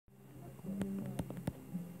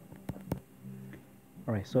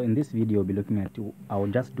Alright, so in this video we'll be looking at, I'll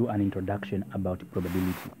just do an introduction about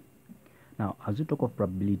probability. Now, as we talk of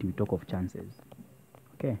probability, we talk of chances.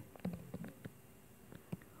 Okay?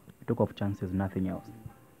 We talk of chances, nothing else.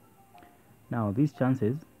 Now, these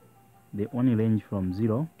chances, they only range from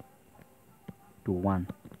 0 to 1,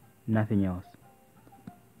 nothing else.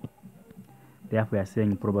 Therefore, we are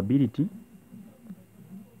saying probability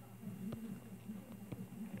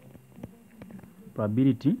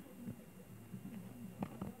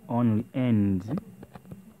only ends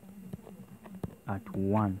at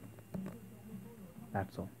 1.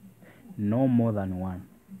 That's all. No more than 1.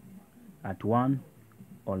 At 1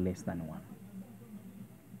 or less than 1.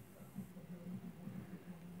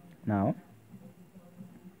 Now,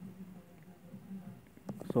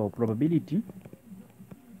 so probability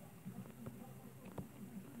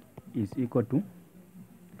is equal to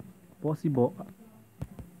possible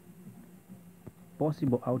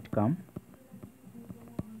outcome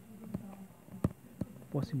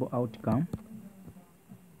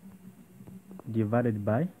divided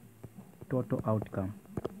by total outcome.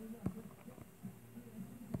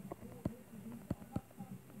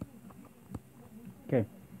 Okay,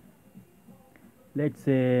 let's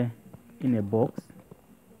say in a box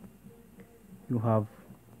you have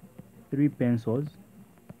 3 pencils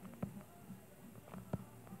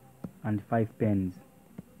and 5 pens.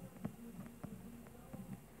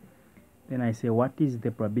 Then I say, what is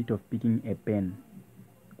the probability of picking a pen?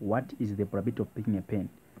 What is the probability of picking a pen?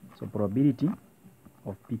 So probability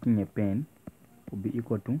of picking a pen will be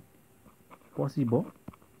equal to possible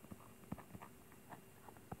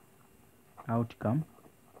outcome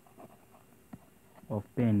of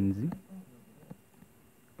pens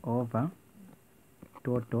over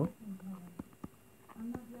total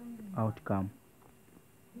outcome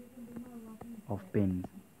of pens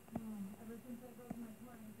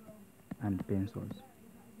and pencils.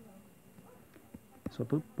 So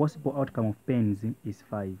possible outcome of pens is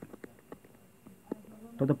 5.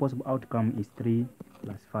 Total possible outcome is 3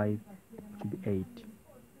 plus 5, which will be 8.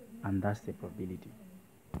 And that's the probability.